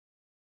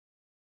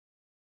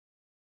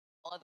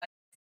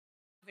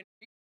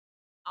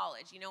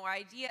knowledge, our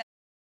idea.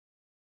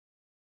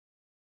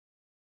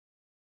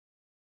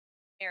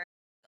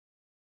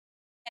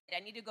 I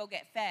need to go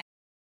get fed.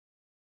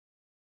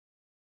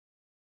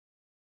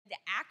 The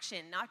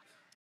action, not.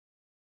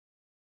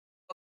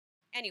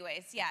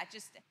 Anyways, yeah,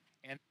 just.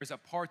 And there's a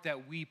part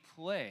that we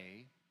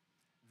play,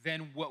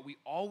 then what we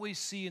always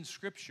see in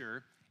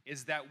Scripture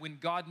is that when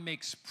God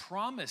makes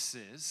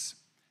promises,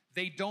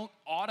 they don't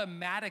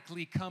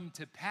automatically come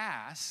to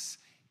pass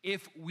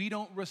if we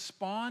don't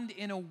respond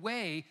in a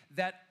way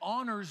that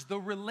honors the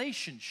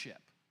relationship.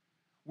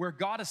 Where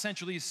God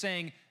essentially is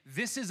saying,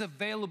 this is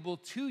available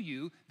to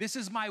you, this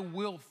is my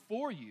will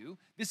for you,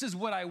 this is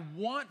what I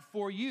want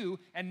for you,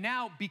 and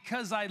now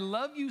because I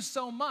love you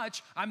so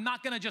much, I'm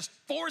not gonna just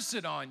force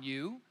it on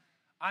you,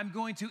 I'm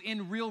going to,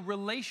 in real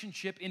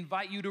relationship,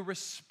 invite you to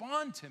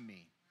respond to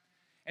me.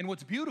 And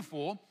what's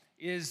beautiful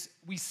is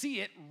we see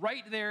it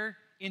right there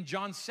in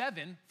John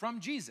 7 from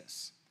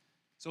Jesus.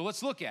 So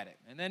let's look at it,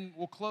 and then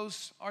we'll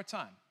close our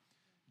time.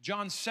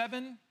 John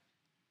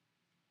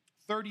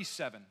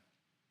 7:37.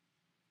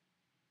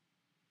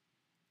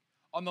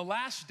 On the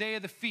last day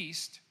of the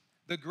feast,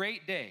 the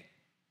great day,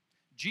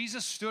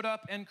 Jesus stood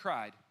up and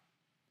cried,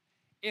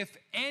 "If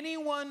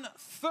anyone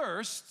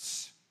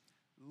thirsts,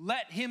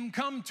 let him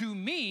come to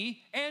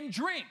me and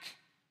drink."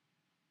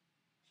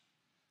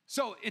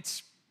 So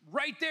it's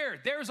right there.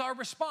 There's our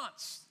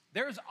response.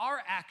 There's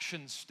our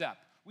action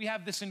step. We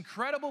have this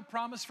incredible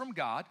promise from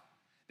God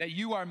that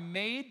you are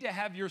made to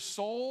have your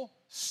soul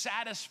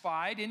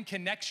satisfied in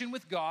connection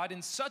with God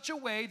in such a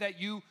way that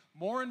you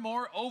more and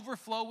more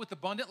overflow with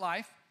abundant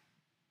life.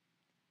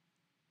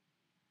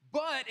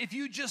 But if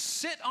you just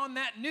sit on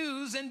that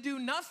news and do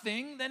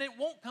nothing, then it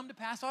won't come to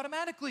pass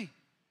automatically.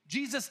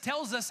 Jesus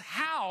tells us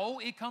how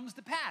it comes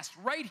to pass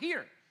right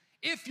here.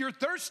 If you're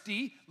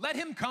thirsty, let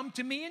him come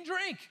to me and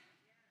drink.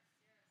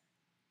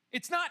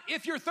 It's not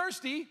if you're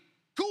thirsty,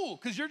 cool,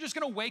 because you're just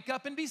going to wake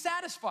up and be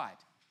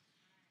satisfied.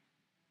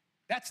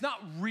 That's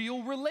not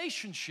real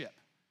relationship.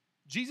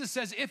 Jesus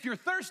says, if you're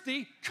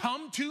thirsty,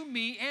 come to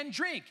me and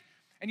drink.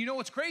 And you know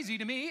what's crazy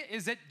to me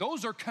is that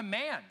those are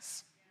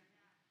commands.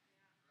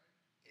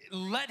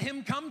 Let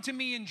him come to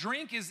me and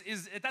drink is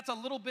that's a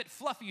little bit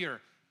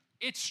fluffier.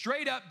 It's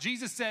straight up,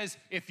 Jesus says,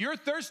 if you're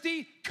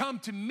thirsty, come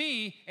to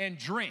me and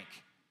drink.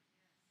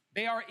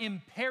 They are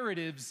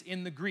imperatives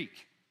in the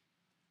Greek.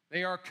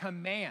 They are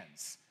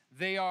commands.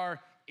 They are,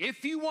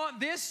 if you want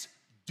this,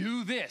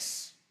 do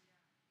this.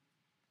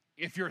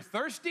 If you're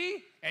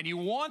thirsty and you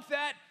want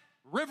that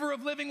river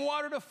of living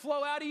water to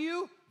flow out of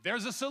you,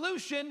 there's a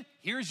solution.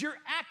 Here's your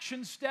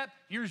action step.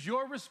 Here's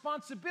your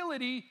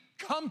responsibility.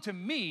 Come to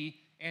me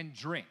and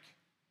drink.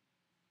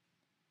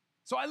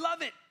 So I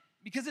love it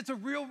because it's a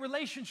real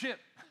relationship.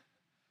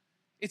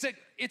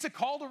 It's a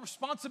call to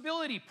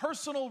responsibility,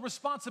 personal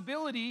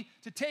responsibility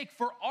to take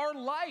for our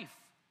life.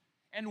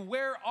 And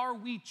where are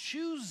we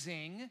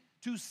choosing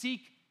to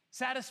seek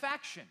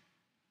satisfaction?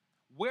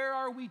 Where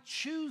are we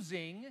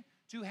choosing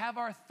to have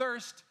our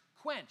thirst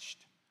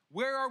quenched?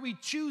 Where are we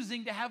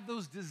choosing to have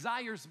those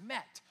desires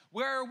met?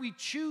 Where are we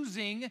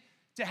choosing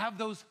to have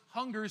those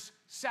hungers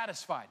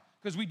satisfied?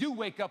 Because we do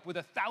wake up with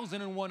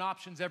 1,001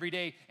 options every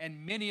day,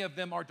 and many of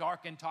them are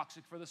dark and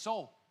toxic for the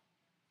soul.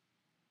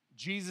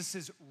 Jesus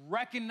is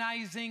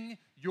recognizing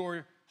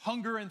your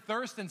hunger and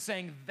thirst and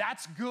saying,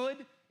 that's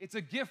good, it's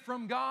a gift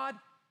from God,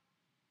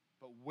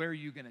 but where are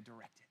you going to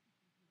direct it?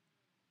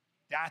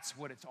 That's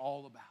what it's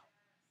all about.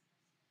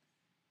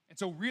 And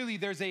so really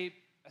there's a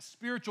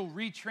spiritual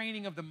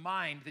retraining of the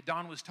mind that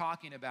Don was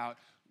talking about,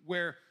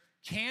 where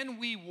can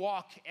we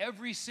walk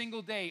every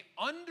single day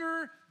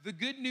under the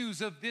good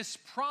news of this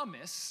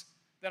promise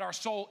that our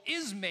soul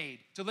is made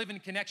to live in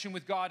connection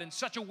with God in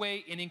such a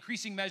way, in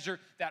increasing measure,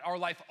 that our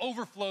life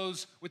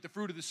overflows with the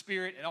fruit of the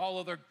Spirit and all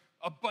other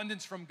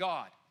abundance from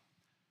God.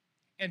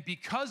 And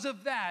because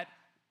of that,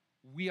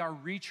 we are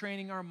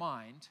retraining our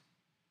mind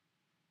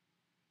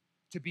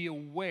to be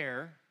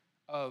aware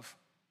of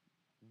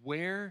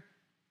when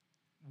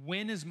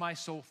is my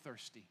soul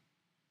thirsty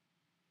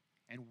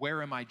and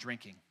where am I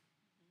drinking?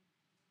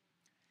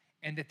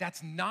 And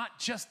that's not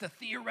just a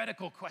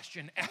theoretical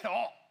question at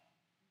all.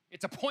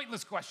 It's a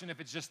pointless question if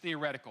it's just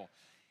theoretical.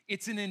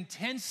 It's an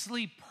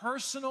intensely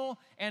personal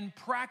and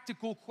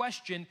practical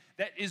question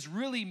that is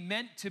really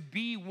meant to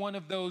be one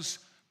of those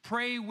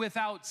pray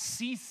without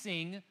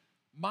ceasing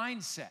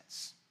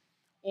mindsets.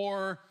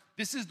 Or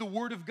this is the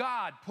word of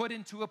God put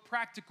into a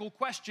practical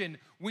question.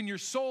 When your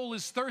soul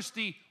is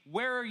thirsty,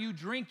 where are you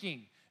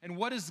drinking? And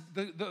what does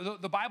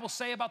the Bible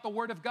say about the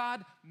word of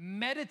God?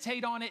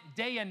 Meditate on it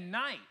day and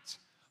night.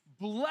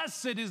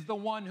 Blessed is the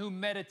one who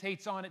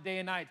meditates on it day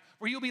and night,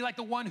 for you'll be like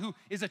the one who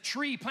is a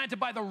tree planted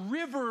by the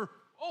river.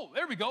 Oh,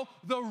 there we go.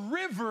 The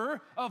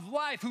river of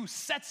life, who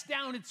sets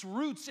down its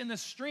roots in the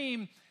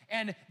stream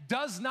and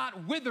does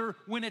not wither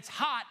when it's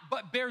hot,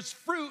 but bears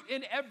fruit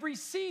in every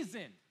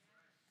season.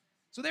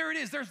 So there it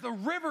is. There's the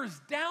rivers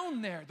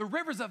down there. The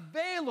river's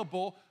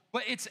available,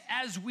 but it's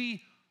as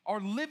we are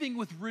living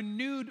with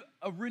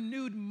a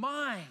renewed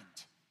mind.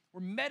 We're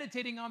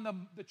meditating on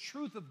the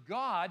truth of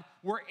God.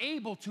 We're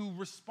able to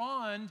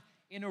respond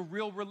in a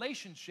real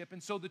relationship.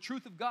 And so the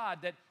truth of God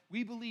that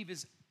we believe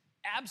is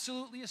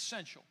absolutely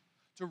essential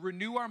to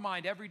renew our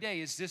mind every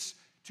day is this: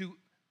 to,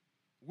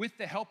 with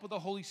the help of the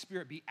Holy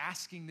Spirit, be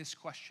asking this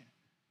question.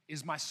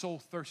 Is my soul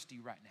thirsty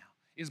right now?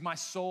 Is my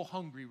soul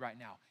hungry right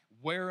now?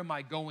 Where am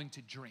I going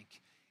to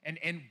drink?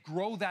 And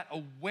grow that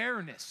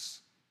awareness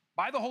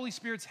by the Holy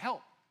Spirit's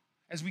help.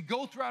 As we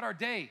go throughout our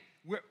day,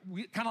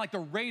 we kind of like the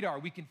radar,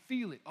 we can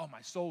feel it. Oh,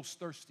 my soul's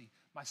thirsty.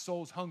 My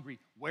soul's hungry.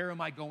 Where am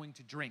I going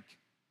to drink?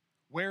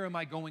 Where am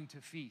I going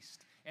to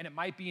feast? And it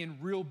might be in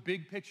real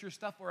big picture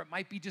stuff, or it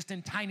might be just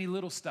in tiny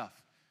little stuff.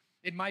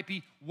 It might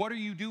be, what are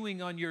you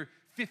doing on your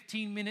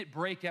 15-minute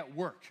break at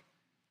work?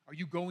 Are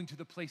you going to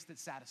the place that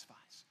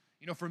satisfies?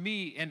 You know, for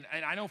me, and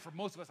I know for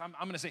most of us, I'm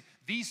going to say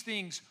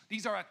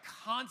these are a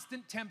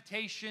constant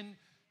temptation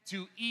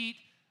to eat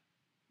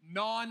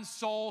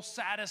non-soul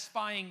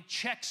satisfying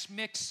Chex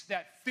Mix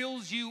that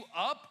fills you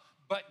up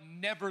but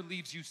never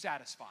leaves you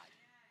satisfied. Can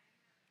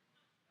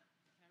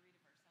I read a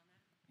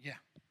verse on that?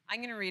 Yeah. I'm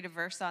going to read a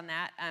verse on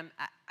that.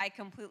 I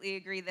completely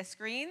agree. The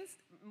screens,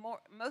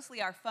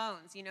 mostly our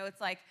phones. You know, it's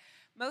like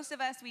most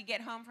of us, we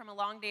get home from a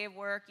long day of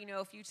work, you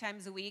know, a few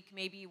times a week.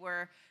 Maybe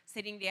we're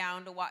sitting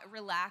down to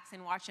relax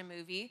and watch a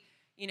movie,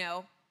 you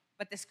know,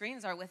 but the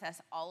screens are with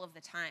us all of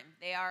the time.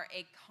 They are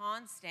a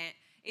constant.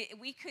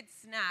 We could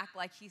snack,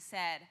 like he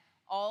said,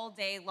 all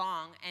day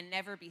long and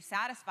never be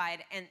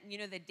satisfied. And, you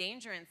know, the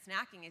danger in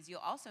snacking is you'll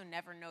also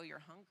never know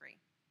you're hungry.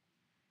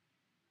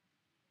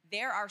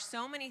 There are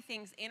so many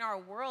things in our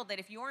world that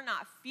if you're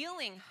not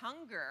feeling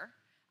hunger,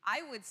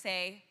 I would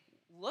say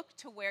look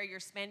to where you're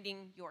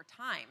spending your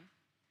time.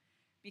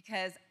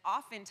 Because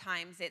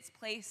oftentimes it's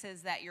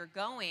places that you're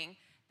going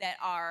that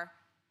are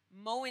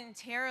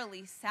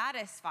momentarily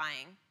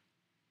satisfying,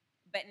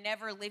 but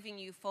never leaving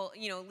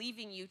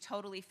you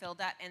totally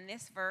filled up. And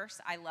this verse,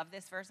 I love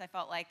this verse. I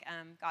felt like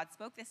God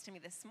spoke this to me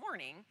this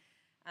morning.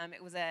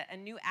 It was a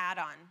new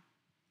add-on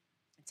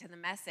to the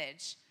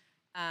message.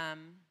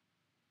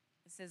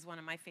 This is one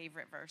of my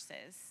favorite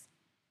verses.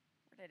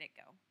 Where did it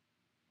go?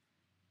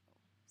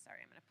 Oh, sorry,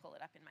 I'm going to pull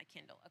it up in my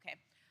Kindle. Okay.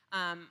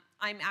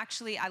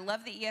 I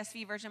love the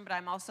ESV version, but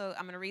I'm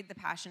going to read the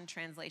Passion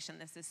Translation.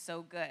 This is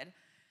so good.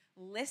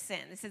 Listen,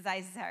 this is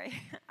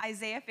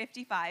Isaiah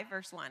 55,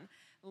 verse 1.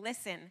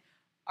 Listen,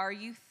 are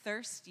you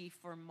thirsty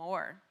for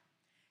more?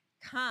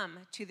 Come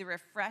to the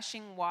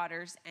refreshing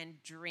waters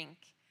and drink.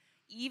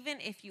 Even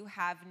if you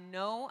have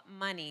no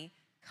money,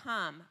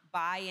 come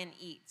buy and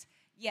eat.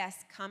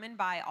 Yes, come and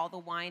buy all the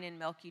wine and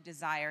milk you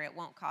desire. It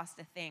won't cost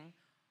a thing.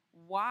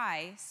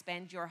 Why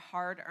spend your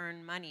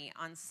hard-earned money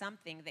on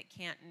something that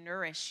can't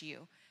nourish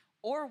you,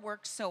 or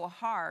work so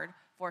hard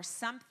for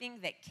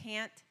something that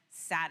can't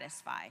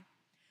satisfy?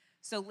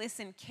 So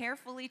listen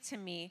carefully to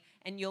me,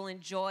 and you'll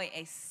enjoy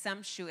a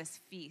sumptuous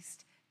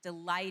feast,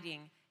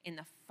 delighting in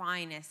the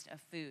finest of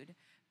food.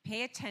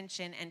 Pay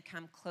attention and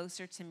come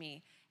closer to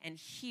me, and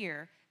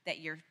hear that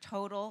your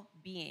total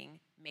being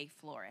may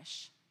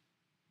flourish.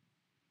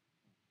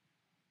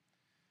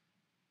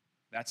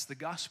 That's the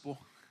gospel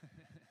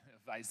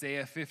of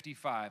Isaiah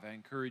 55. I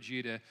encourage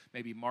you to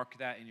maybe mark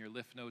that in your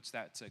lift notes.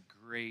 That's a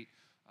great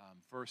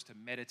verse to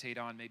meditate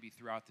on maybe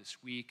throughout this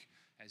week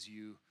as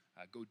you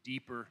go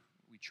deeper.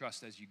 We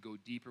trust as you go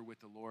deeper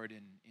with the Lord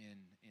in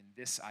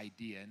this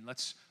idea. And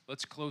let's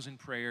close in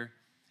prayer.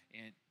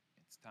 And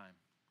it's time.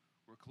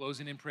 We're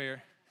closing in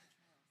prayer.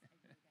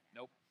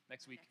 Nope,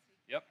 next week.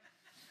 Yep.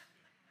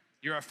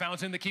 You're a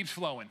fountain that keeps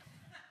flowing.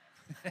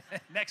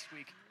 Next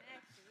week.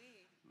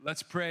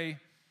 Let's pray.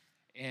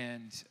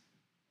 And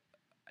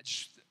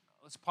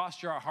let's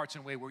posture our hearts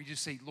in a way where we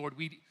just say, Lord,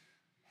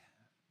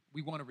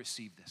 we want to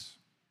receive this.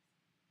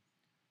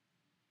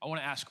 I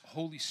want to ask,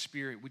 Holy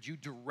Spirit, would you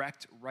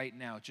direct right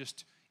now,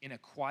 just in a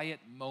quiet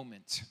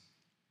moment,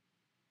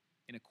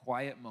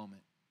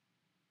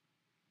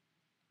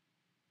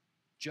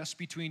 just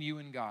between you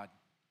and God,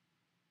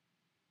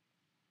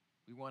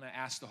 we want to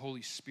ask the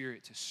Holy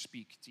Spirit to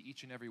speak to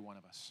each and every one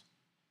of us.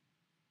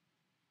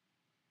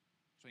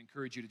 So I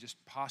encourage you to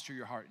just posture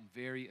your heart in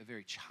a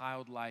very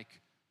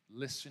childlike,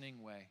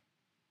 listening way.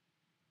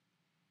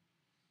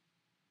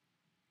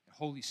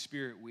 Holy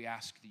Spirit, we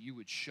ask that you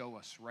would show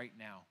us right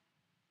now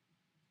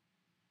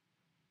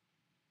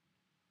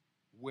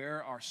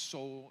where our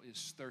soul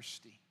is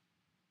thirsty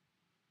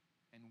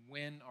and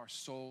when our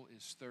soul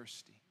is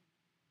thirsty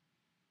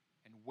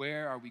and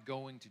where are we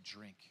going to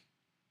drink.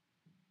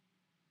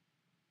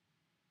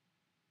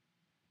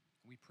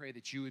 We pray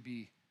that you would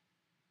be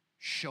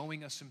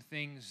showing us some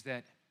things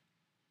that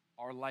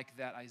are like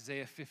that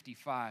Isaiah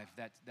 55,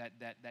 that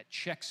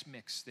Chex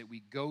Mix that we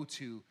go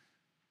to,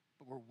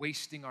 but we're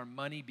wasting our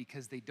money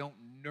because they don't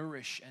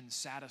nourish and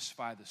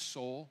satisfy the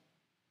soul.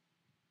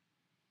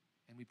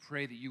 And we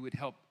pray that you would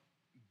help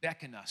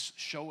beckon us,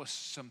 show us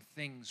some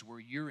things where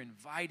you're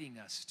inviting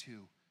us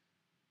to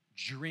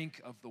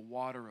drink of the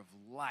water of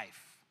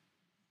life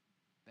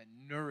that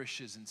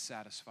nourishes and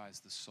satisfies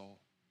the soul.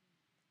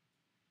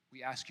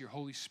 We ask your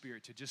Holy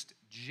Spirit to just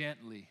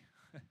gently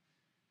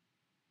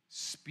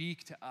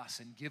speak to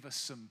us and give us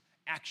some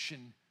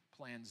action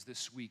plans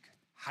this week,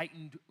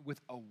 heightened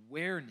with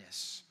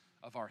awareness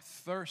of our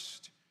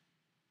thirst,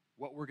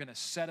 what we're going to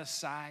set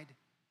aside,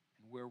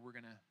 and where we're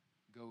going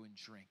to go and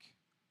drink.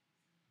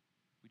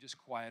 We just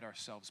quiet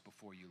ourselves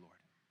before you, Lord.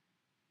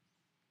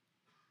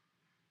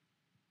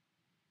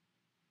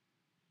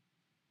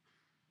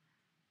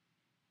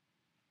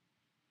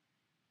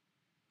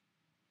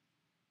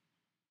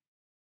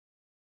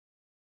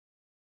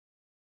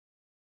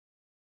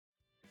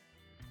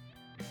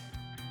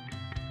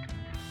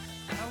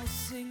 I will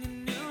sing a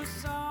new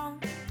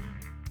song.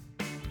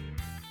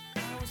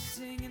 I will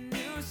sing a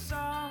new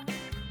song.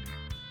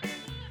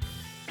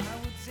 I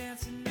will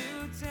dance a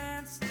new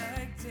dance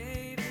like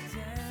David.